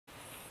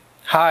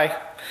Hi,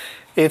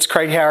 it's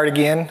Craig Howard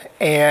again,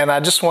 and I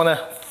just want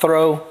to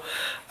throw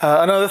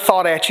another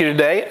thought at you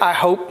today. I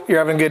hope you're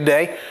having a good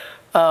day.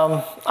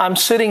 I'm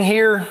sitting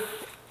here.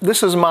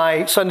 This is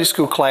my Sunday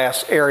school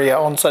class area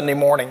on Sunday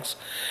mornings,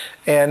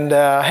 and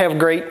I have a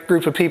great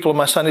group of people in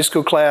my Sunday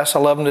school class. I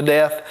love them to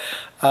death.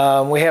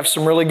 We have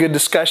some really good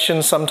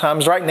discussions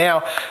sometimes. Right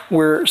now,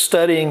 we're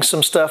studying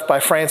some stuff by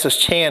Francis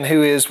Chan,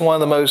 who is one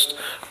of the most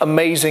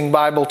amazing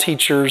Bible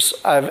teachers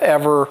I've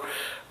ever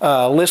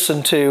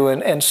listened to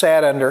and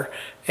sat under.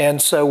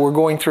 And so we're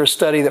going through a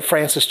study that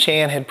Francis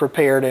Chan had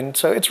prepared, and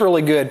so it's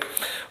really good.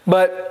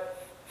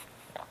 But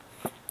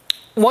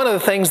one of the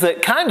things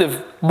that kind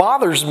of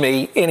bothers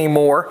me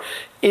anymore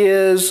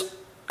is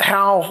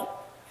how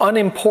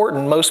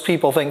unimportant most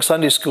people think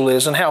Sunday school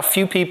is, and how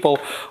few people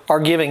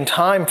are giving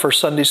time for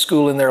Sunday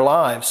school in their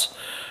lives.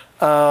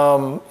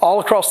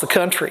 All across the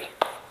country,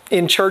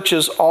 in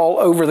churches all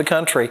over the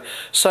country,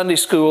 Sunday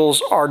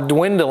schools are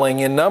dwindling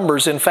in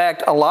numbers. In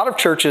fact, a lot of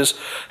churches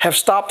have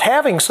stopped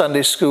having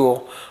Sunday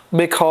school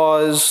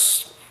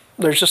because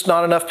there's just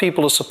not enough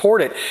people to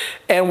support it.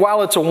 And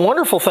while it's a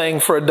wonderful thing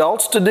for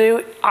adults to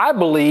do, I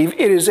believe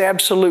it is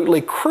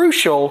absolutely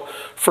crucial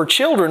for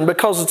children,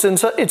 because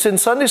it's in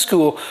Sunday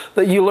school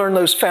that you learn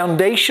those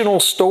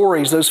foundational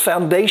stories, those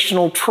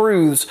foundational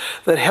truths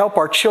that help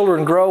our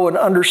children grow and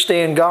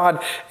understand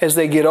God as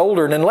they get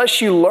older. And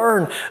unless you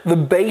learn the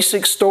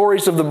basic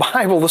stories of the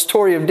Bible, the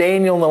story of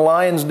Daniel in the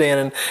lion's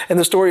den, and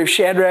the story of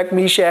Shadrach,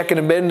 Meshach, and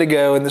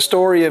Abednego, and the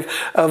story of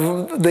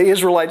the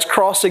Israelites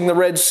crossing the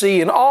Red Sea,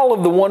 and all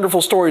of the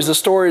wonderful stories, the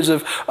stories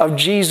of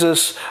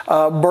Jesus'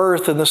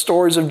 birth, and the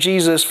stories of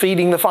Jesus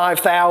feeding the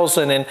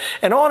 5,000,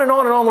 and on and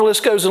on and on the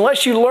list goes.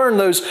 Unless you learn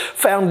those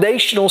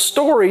foundational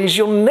stories,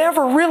 you'll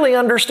never really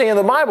understand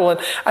the Bible. And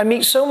I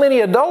meet so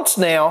many adults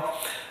now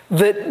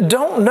that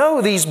don't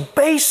know these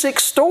basic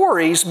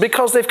stories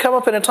because they've come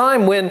up in a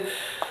time when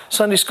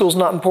Sunday school's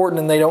not important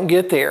and they don't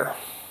get there.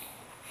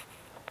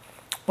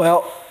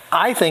 Well,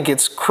 I think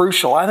it's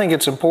crucial. I think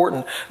it's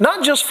important,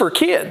 not just for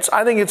kids.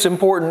 I think it's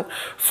important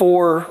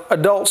for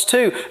adults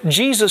too.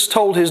 Jesus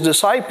told his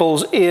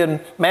disciples in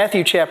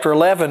Matthew chapter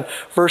 11,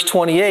 verse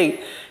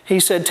 28, he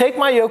said, "Take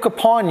my yoke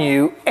upon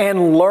you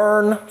and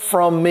learn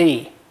from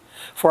me,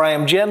 for I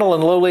am gentle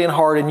and lowly in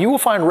heart, and you will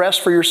find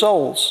rest for your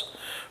souls.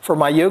 For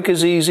my yoke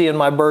is easy and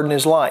my burden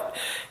is light."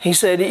 He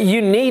said,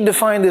 you need to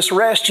find this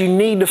rest. You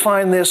need to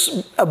find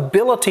this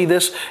ability,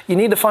 you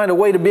need to find a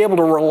way to be able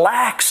to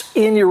relax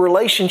in your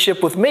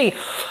relationship with me.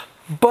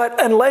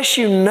 But unless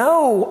you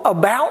know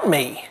about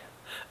me,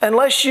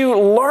 unless you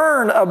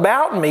learn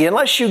about me,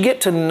 unless you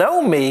get to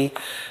know me,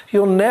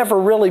 you'll never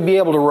really be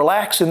able to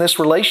relax in this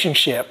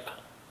relationship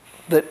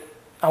that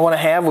I want to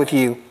have with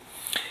you.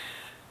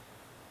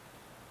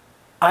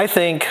 I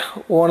think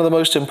one of the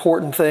most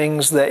important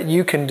things that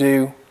you can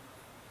do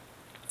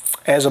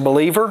as a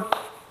believer,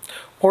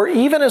 or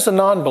even as a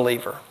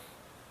non-believer,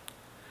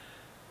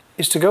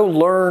 is to go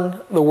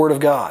learn the Word of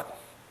God.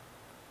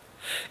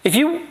 If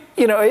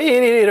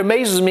it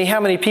amazes me how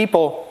many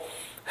people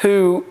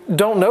who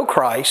don't know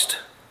Christ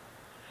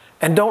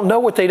and don't know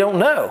what they don't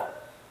know.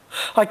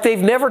 Like, they've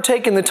never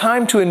taken the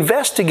time to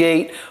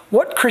investigate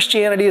what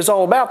Christianity is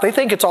all about. They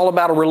think it's all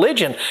about a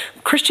religion.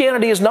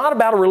 Christianity is not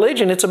about a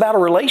religion, it's about a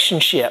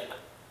relationship.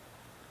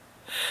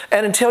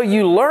 And until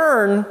you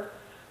learn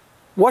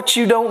what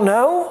you don't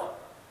know,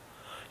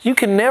 you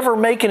can never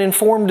make an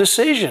informed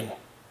decision.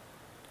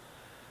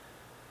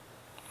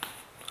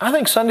 I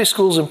think Sunday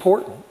school is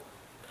important.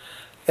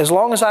 As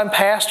long as I'm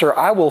pastor,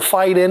 I will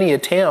fight any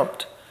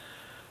attempt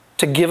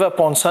to give up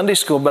on Sunday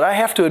school. But I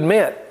have to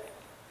admit,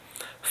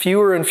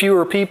 fewer and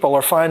fewer people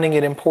are finding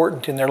it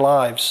important in their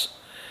lives.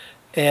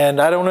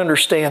 And I don't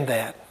understand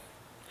that.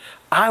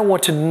 I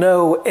want to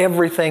know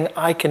everything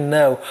I can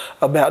know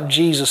about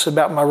Jesus,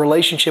 about my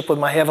relationship with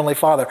my Heavenly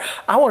Father.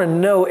 I want to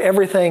know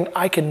everything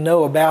I can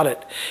know about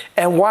it.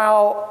 And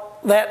while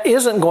that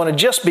isn't going to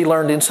just be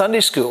learned in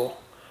Sunday school,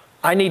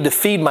 I need to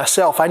feed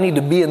myself. I need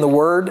to be in the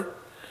Word.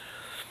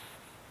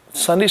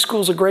 Sunday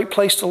school is a great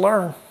place to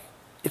learn.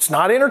 It's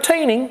not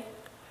entertaining.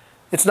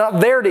 It's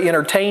not there to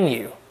entertain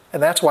you.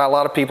 And that's why a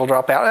lot of people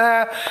drop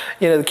out.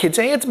 The kids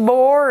say, it's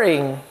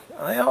boring.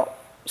 Well,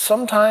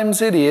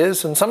 sometimes it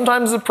is, and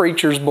sometimes the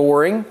preacher's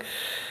boring.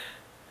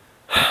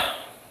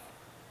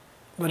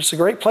 But it's a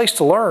great place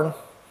to learn.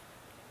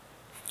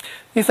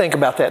 You think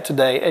about that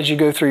today as you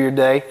go through your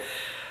day.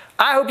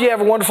 I hope you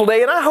have a wonderful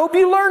day, and I hope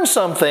you learn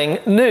something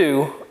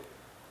new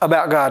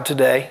about God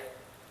today.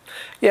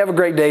 You have a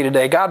great day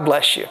today. God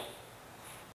bless you.